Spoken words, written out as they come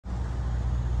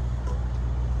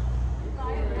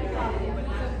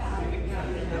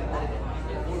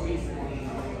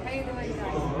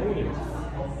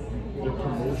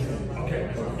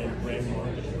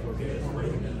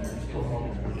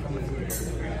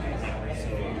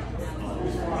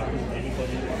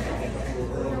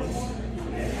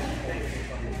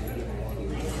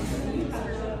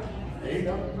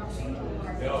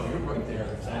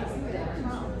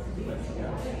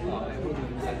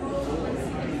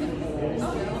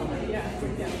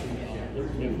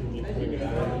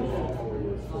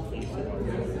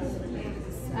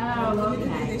Oh,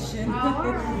 okay. So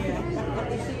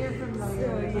you're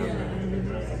familiar.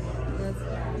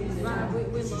 We love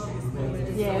this.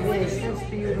 Yeah, it is. It's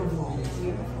beautiful.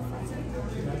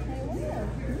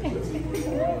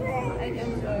 I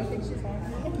think she's on.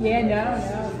 Yeah, no.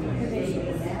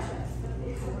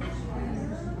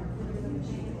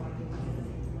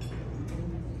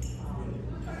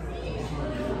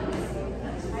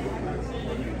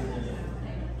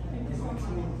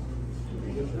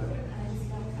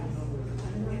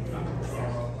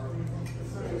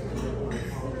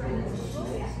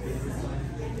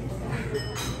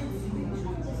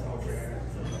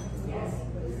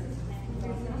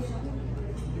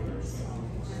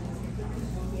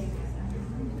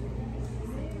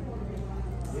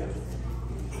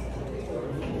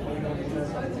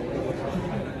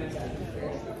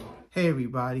 Hey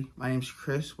everybody, my name's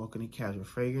Chris. Welcome to Casual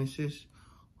Fragrances.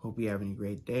 Hope you're having a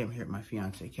great day. I'm here with my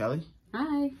fiance Kelly.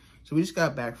 Hi. So we just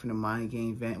got back from the Mind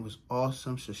Game event. It was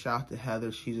awesome. So shout out to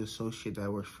Heather. She's an associate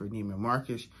that works for Neiman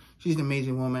Marcus. She's an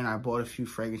amazing woman. I bought a few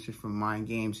fragrances from Mind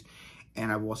Games,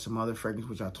 and I bought some other fragrances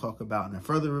which I'll talk about in a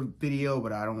further video,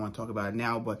 but I don't want to talk about it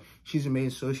now. But she's an amazing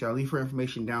associate. I'll leave her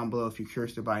information down below if you're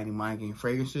curious to buy any Mind Game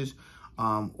fragrances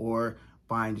or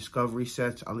buying Discovery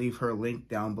sets. I'll leave her link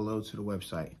down below to the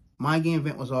website. My game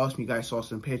event was awesome. You guys saw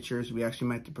some pictures. We actually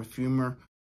met the Perfumer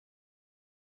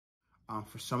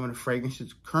for some of the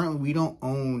fragrances. Currently, we don't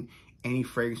own any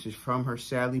fragrances from her,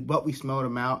 sadly, but we smelled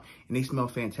them out, and they smell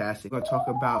fantastic. I'm going to talk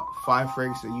about 5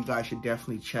 fragrances that you guys should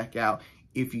definitely check out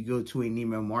if you go to a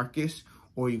Neiman Marcus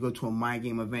or you go to a My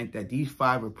Game event. That these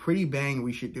 5 are pretty bang.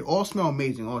 They all smell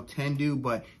amazing. All 10 do,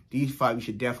 but these 5 you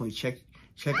should definitely check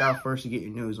out first to get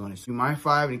your nose on it. So my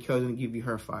 5, and Kelly's going to give you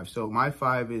her 5. So my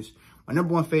 5 is... my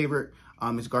number 1 favorite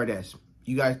is Guardes.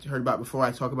 You guys heard about it before.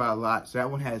 I talk about it a lot. So that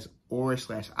one has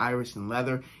Oris/iris and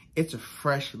leather. It's a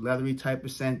fresh, leathery type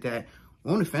of scent that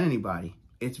won't offend anybody.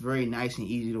 It's very nice and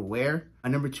easy to wear. My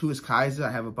number 2 is Kaiser.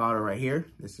 I have a bottle right here.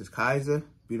 This is Kaiser.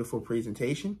 Beautiful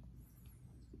presentation.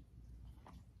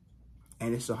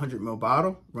 And it's a 100 ml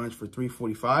bottle. Runs for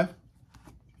 $3.45.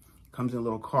 Comes in a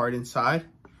little card inside.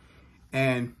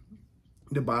 And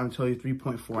the bottom tells you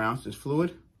 3.4 ounces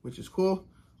fluid, which is cool.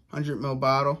 100 ml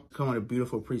bottle, come with a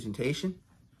beautiful presentation.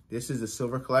 This is the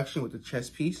silver collection with the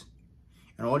chest piece.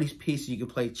 And all these pieces you can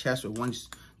play chess with once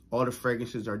all the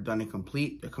fragrances are done and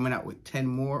complete. They're coming out with 10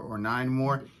 more or 9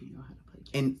 more.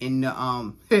 If you know how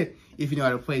to play chess. If you know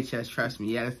how to play chess, trust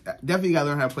me. Yeah, definitely gotta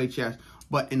learn how to play chess.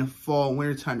 But in the fall,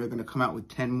 winter time, they're gonna come out with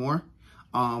 10 more,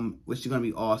 which is gonna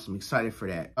be awesome. Excited for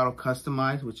that. Bottle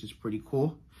customized, which is pretty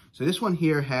cool. So this one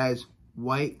here has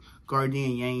white, Gardenia,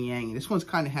 Yang Yang. And this one's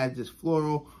kind of has this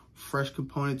floral, fresh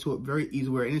component to it, very easy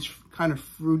to wear, and it's kind of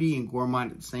fruity and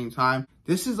gourmand at the same time.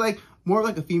 This is like more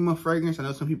like a female fragrance. I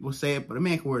know some people say it, but a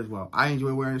man can wear it as well. I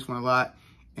enjoy wearing this one a lot,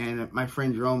 and my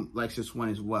friend Jerome likes this one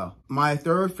as well. My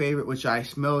 3rd favorite, which I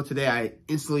smelled today, I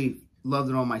instantly loved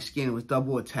it on my skin. It was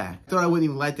Double Attack. I thought I wouldn't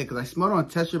even like that because I smelled it on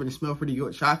test strip and it smelled pretty good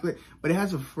with chocolate, but it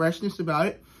has a freshness about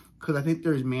it because I think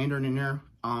there's mandarin in there,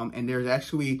 and there's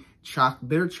actually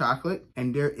bitter chocolate,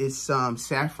 and there is some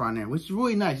saffron there, which is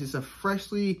really nice. It's a fresh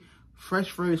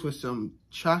fragrance with some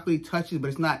chocolatey touches, but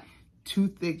it's not too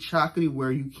thick chocolatey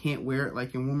where you can't wear it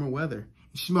like in warmer weather.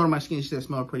 She smelled on my skin. She said it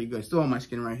smelled pretty good. Still on my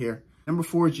skin right here. Number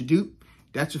 4 is Jadoop.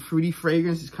 That's a fruity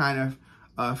fragrance. It's kind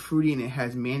of fruity, and it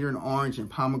has mandarin orange and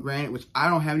pomegranate, which I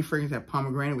don't have any fragrance that have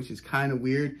pomegranate, which is kind of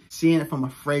weird. Seeing it from a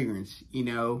fragrance, you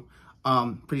know,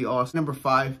 pretty awesome. Number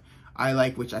 5, I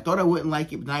like, which I thought I wouldn't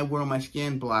like it, but now I wear on my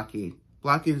skin, Blockade.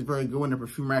 Blockade is very good when the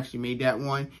Perfumer actually made that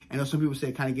one. I know some people say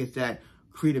it kind of gets that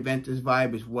Creed Aventus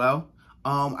vibe as well.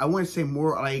 I want to say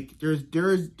more like there's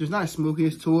not a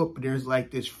smokiness to it, but there's like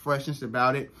this freshness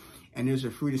about it, and there's a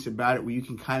fruitiness about it where you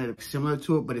can kind of similar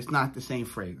to it, but it's not the same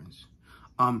fragrance.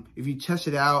 If you test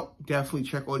it out, definitely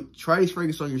try these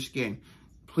fragrances on your skin.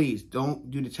 Please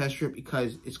don't do the test strip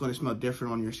because it's going to smell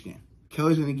different on your skin.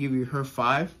 Kelly's going to give you her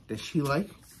 5 that she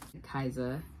likes.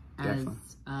 Kaiser, as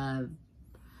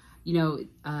you know,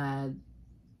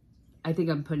 I think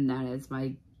I'm putting that as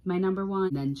my number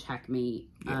 1. Then Checkmate.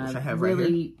 Yeah, which I have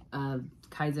really, right here.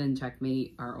 Kaiser and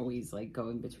Checkmate are always like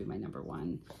going between my number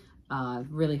 1.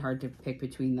 Really hard to pick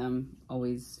between them.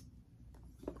 Always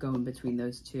going between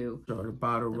those 2. Show the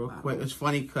bottle real quick. It's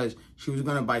funny because she was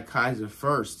gonna buy Kaiser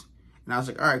first, and I was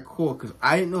like, all right, cool, because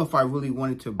I didn't know if I really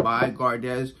wanted to buy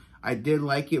Guardes. I did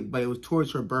like it, but it was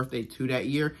towards her birthday too that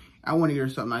year. I want to get her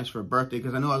something nice for her birthday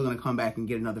because I know I was going to come back and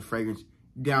get another fragrance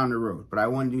down the road. But I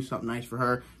want to do something nice for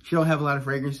her. She don't have a lot of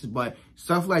fragrances, but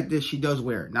stuff like this, she does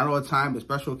wear it. Not all the time, but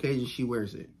special occasions, she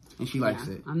wears it. And she likes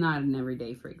it. I'm not an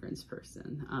everyday fragrance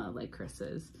person like Chris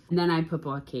is. And then I put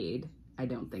Blockade. I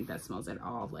don't think that smells at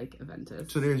all like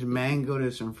Aventus. So there's mango,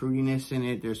 there's some fruitiness in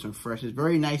it, there's some freshness.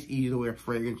 Very nice, easy to wear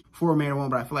fragrance for a man or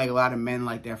woman, but I feel like a lot of men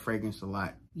like that fragrance a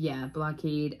lot. Yeah,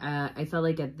 Blockade. I felt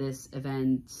like at this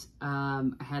event,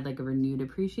 I had like a renewed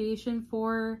appreciation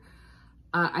for.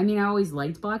 I mean, I always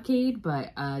liked Blockade,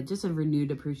 but just a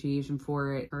renewed appreciation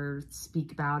for it, or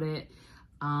speak about it.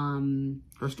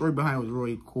 Her story behind it was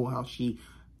really cool, how she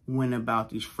went about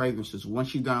these fragrances. Once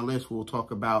she's done a list, we'll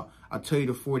talk about, I'll tell you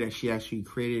the 4 that she actually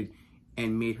created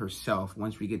and made herself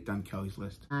once we get done Kelly's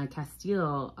list.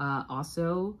 Castile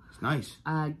also it's nice.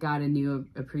 Got a new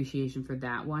appreciation for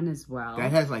that one as well.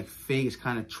 That has like fig, it's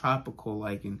kind of tropical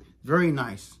like, and very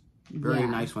nice. Very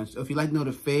nice ones. So if you like to know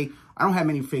the fig, I don't have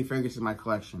many fig fragrances in my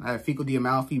collection. I have Fico di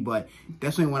Amalfi, but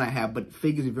that's the only one I have. But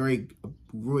fig is a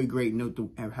really great note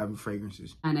to have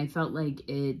fragrances. And I felt like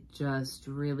it just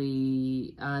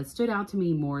really stood out to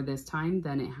me more this time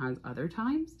than it has other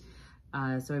times.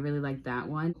 So I really like that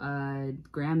one.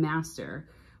 Grandmaster,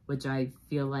 which I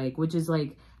feel like, which is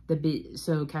like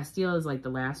so Castile is like the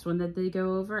last one that they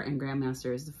go over, and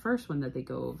Grandmaster is the first one that they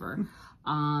go over.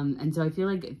 And so I feel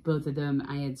like both of them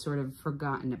I had sort of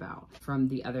forgotten about from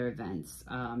the other events,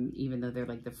 even though they're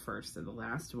like the first or the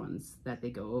last ones that they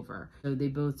go over. So they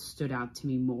both stood out to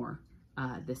me more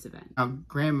this event.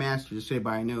 Grandmaster, just so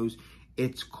everybody knows,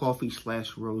 it's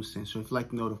coffee/rose scent. So if you like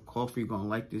the note of coffee, you're going to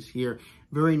like this here.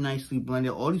 Very nicely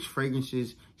blended. All these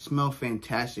fragrances smell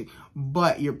fantastic,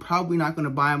 but you're probably not going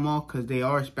to buy them all because they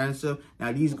are expensive.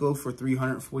 Now, these go for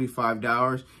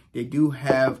 $345. They do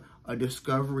have a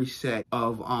discovery set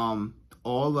of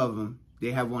all of them.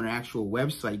 They have on an actual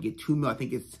website. You get 2 mil. I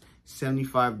think it's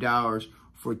 $75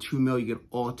 for 2 mil. You get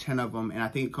all 10 of them, and I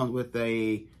think it comes with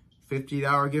a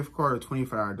 $50 gift card or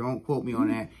 $25. Don't quote me on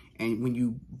that. And when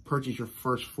you purchase your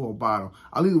first full bottle,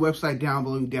 I'll leave the website down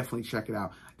below. You definitely check it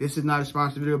out. This is not a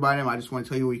sponsored video by them. I just want to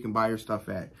tell you where you can buy your stuff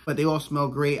at. But they all smell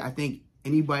great. I think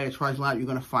anybody that tries a lot, you're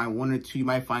going to find 1 or 2. You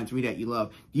might find 3 that you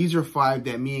love. These are 5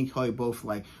 that me and Kelly both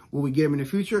like. Will we get them in the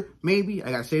future? Maybe. I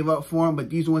got to save up for them.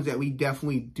 But these are ones that we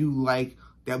definitely do like,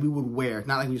 that we would wear. It's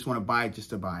not like we just want to buy it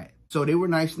just to buy it. So they were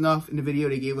nice enough in the video.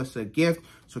 They gave us a gift.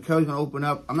 So Kelly's going to open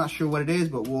up. I'm not sure what it is,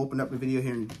 but we'll open up the video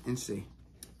here and see.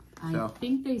 I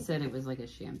think they said it was like a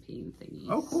champagne thingy.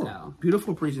 Oh, cool. So.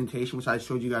 Beautiful presentation, which I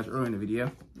showed you guys earlier in the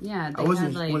video. Yeah, I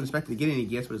wasn't expecting to get any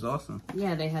gifts, but it's awesome.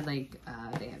 Yeah, they had like,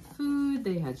 they had food,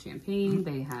 they had champagne,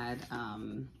 they had, there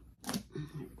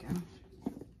we go.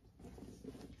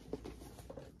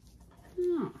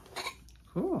 Oh.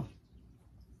 Cool.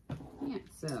 Yeah,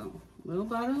 so, little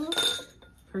bottle of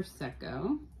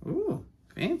Prosecco. Ooh,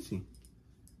 fancy.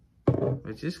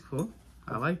 Which is cool.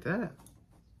 I like that.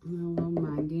 A little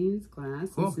Mondaine's glass.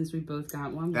 Cool. And since we both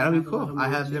got one, that'll be cool. I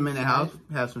have them in the house.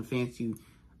 Have some fancy. Maybe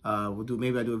I'll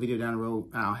do a video down the road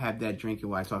and I'll have that drink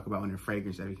and what I talk about when they're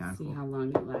fragrance. That'd be kind of cool. See how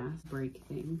long it lasts. Break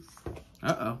things.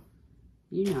 Uh-oh.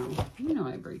 You know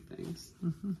I break things.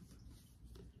 Mm-hmm.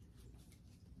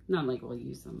 Not like we'll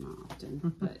use them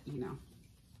often, but you know.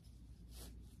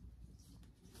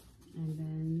 And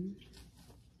then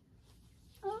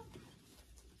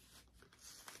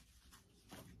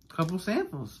couple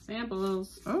samples.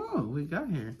 Oh, we got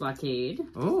here Blockade.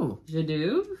 Oh,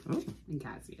 Jadou. Oh, and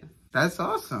Cassia. That's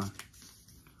awesome.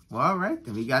 Well, all right,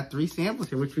 then we got 3 samples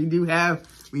here, which we do have.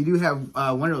 We do have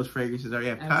one of those fragrances. Already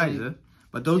have Kaiser,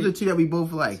 but those are 2 that we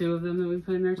both like. 2 of them that we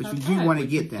put in our top 5, which we do want to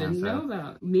get them. Didn't know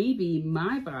about. Maybe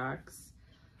my box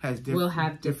will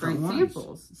have different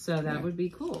samples, so that would be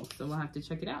cool. So we'll have to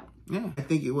check it out. Yeah, I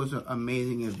think it was an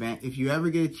amazing event. If you ever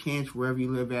get a chance, wherever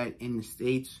you live at in the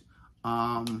States.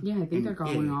 Yeah, I think they're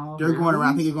going all around. They're going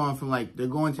around. I think they're going from they're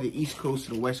going to the East Coast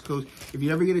to the West Coast. If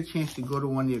you ever get a chance to go to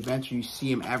one of the events or you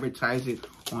see them advertise it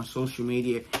on social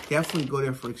media, definitely go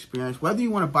there for experience. Whether you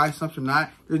want to buy something or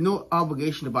not, there's no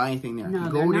obligation to buy anything there. No,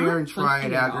 go there and try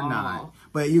it out or not.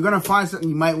 But you're going to find something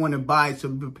you might want to buy, so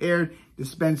be prepared to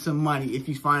spend some money. If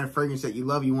you find a fragrance that you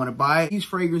love, you want to buy it. These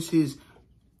fragrances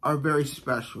are very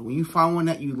special. When you find one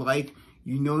that you like,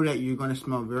 you know that you're going to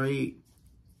smell very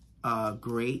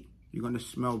great. You're going to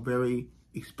smell very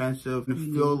expensive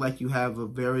and feel like you have a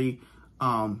very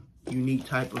unique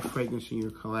type of fragrance in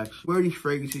your collection. Wear these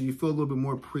fragrances, you feel a little bit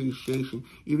more appreciation.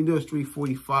 Even though it's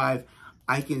 $345,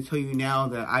 I can tell you now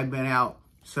that I've been out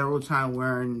several times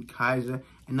wearing Kaiser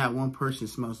and not one person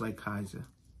smells like Kaiser.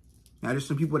 Now, there's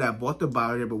some people that bought the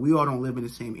bottle there, but we all don't live in the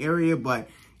same area, but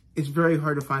it's very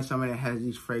hard to find somebody that has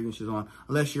these fragrances on,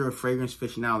 unless you're a fragrance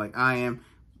aficionado like I am.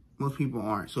 Most people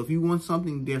aren't. So if you want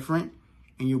something different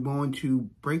and you're going to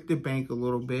break the bank a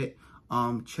little bit,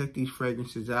 check these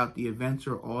fragrances out. The events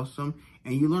are awesome,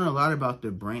 and you learn a lot about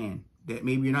the brand that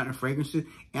maybe you're not in fragrances.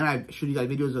 And I showed you guys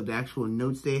videos of the actual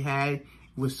notes they had. It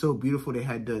was so beautiful. They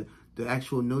had the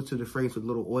actual notes of the fragrance with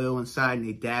little oil inside, and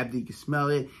they dabbed it. You can smell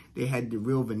it. They had the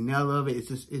real vanilla of it.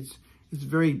 It's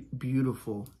very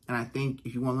beautiful. And I think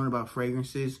if you want to learn about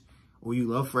fragrances, or you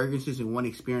love fragrances and want to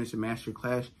experience a master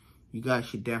class, you guys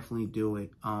should definitely do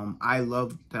it. I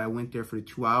love that I went there for the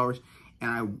 2 hours, and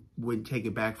I wouldn't take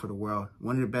it back for the world.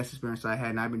 One of the best experiences I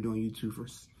had, and I've been doing YouTube for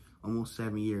almost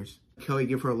 7 years. Kelly,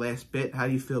 give her a last bit. How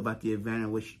do you feel about the event,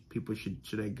 and which people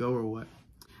should I go or what?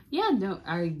 Yeah, no,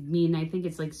 I mean, I think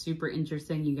it's like super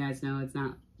interesting. You guys know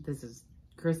this is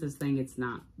Chris's thing. It's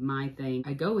not my thing.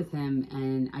 I go with him,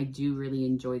 and I do really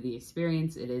enjoy the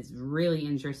experience. It is really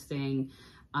interesting.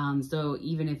 So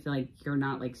even if like you're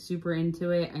not like super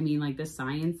into it, I mean, like the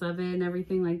science of it and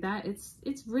everything like that, it's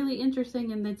really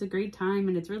interesting, and it's a great time,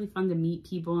 and it's really fun to meet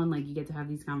people, and like you get to have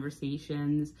these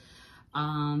conversations.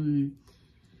 And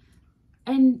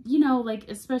you know, like,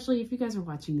 especially if you guys are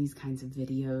watching these kinds of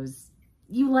videos,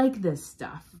 you like this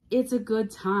stuff. It's a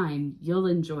good time. You'll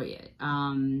enjoy it.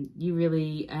 You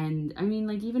really, and I mean,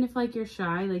 like, even if like you're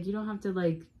shy, like you don't have to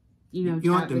like, you know,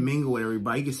 you don't have to mingle with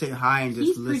everybody. You can say hi and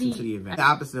just listen to the event. The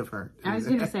opposite of her. I was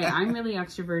gonna say, I'm really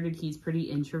extroverted. He's pretty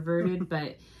introverted,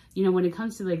 but you know, when it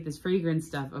comes to like this fragrance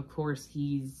stuff, of course,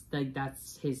 he's like,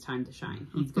 that's his time to shine.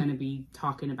 He's gonna be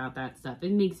talking about that stuff.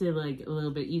 It makes it like a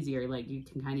little bit easier. Like you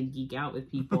can kind of geek out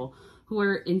with people who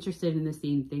are interested in the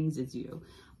same things as you.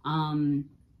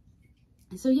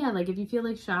 So yeah, like if you feel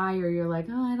like shy, or you're like,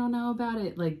 oh, I don't know about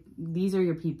it, like these are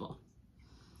your people.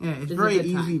 Yeah, it's very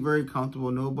easy, very comfortable.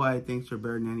 Nobody thinks they're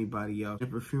better than anybody else. The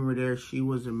perfumer there, she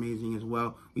was amazing as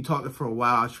well. We talked to her for a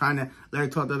while. I was trying to let her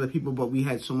talk to other people, but we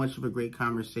had so much of a great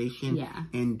conversation,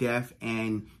 in depth,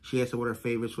 and she asked her what her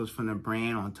favorites was from the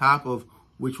brand, on top of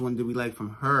which one did we like from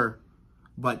her.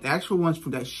 But the actual ones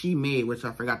that she made, which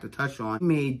I forgot to touch on, she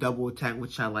made Double Attack,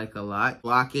 which I like a lot.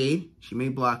 Blockade, she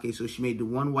made Blockade. So she made the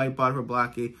one white bottle for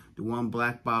Blockade, the one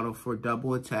black bottle for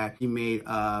Double Attack. She made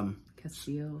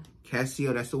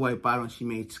Castillo, that's the white bottle, and she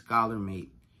made Scholar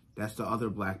Mate. That's the other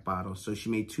black bottle. So she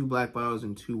made 2 black bottles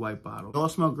and 2 white bottles. They all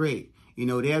smell great. You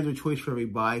know, they have their choice for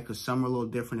everybody, because some are a little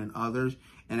different than others.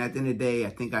 And at the end of the day, I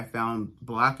think I found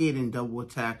Blockade and Double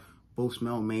Attack both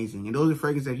smell amazing. And those are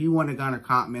fragrances that if you want to garner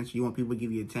compliments, you want people to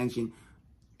give you attention,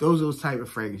 those are those type of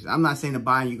fragrances. I'm not saying to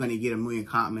buy you're going to get a million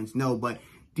compliments. No, but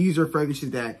these are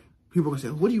fragrances that people are going to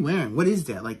say, what are you wearing? What is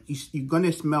that? Like, you're going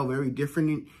to smell very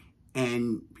different,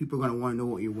 and people are going to want to know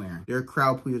what you're wearing. They're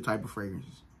crowd pleaser type of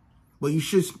fragrances. But you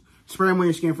should spray them on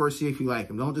your skin first, see if you like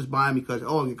them. Don't just buy them because,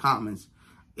 oh, get compliments.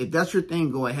 If that's your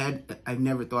thing, go ahead. I've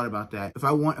never thought about that. If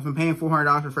I'm paying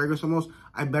 $400 for fragrance almost,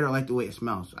 I better like the way it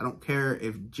smells. I don't care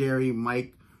if Jerry,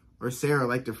 Mike, or Sarah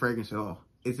like the fragrance at all.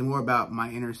 It's more about my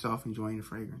inner self enjoying the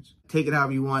fragrance. Take it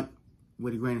however you want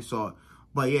with a grain of salt.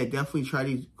 But yeah, definitely try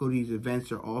to go to these events.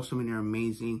 They're awesome and they're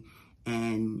amazing.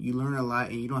 And you learn a lot,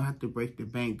 and you don't have to break the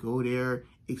bank. Go there,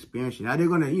 experience it. Now they're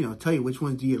going to, you know, tell you which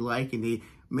ones do you like, and they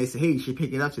may say, hey, you should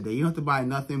pick it up today. You don't have to buy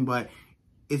nothing, but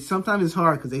sometimes it's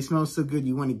hard because they smell so good.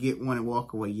 You want to get one and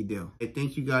walk away. You do. Hey,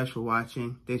 thank you guys for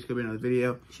watching. Thanks for being on the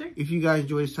video. Sure. If you guys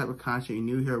enjoy this type of content,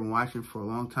 you're new here and watching for a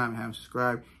long time and haven't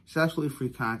subscribed, it's absolutely free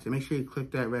content. Make sure you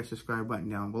click that red subscribe button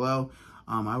down below.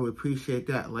 I would appreciate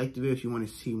that. Like the video if you want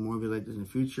to see more videos like this in the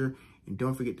future. And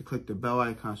don't forget to click the bell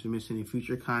icon so you miss any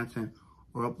future content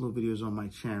or upload videos on my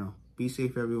channel. Be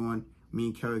safe, everyone. Me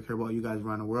and Kelly care about you guys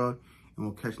around the world. And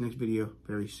we'll catch you next video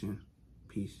very soon.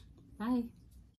 Peace. Bye.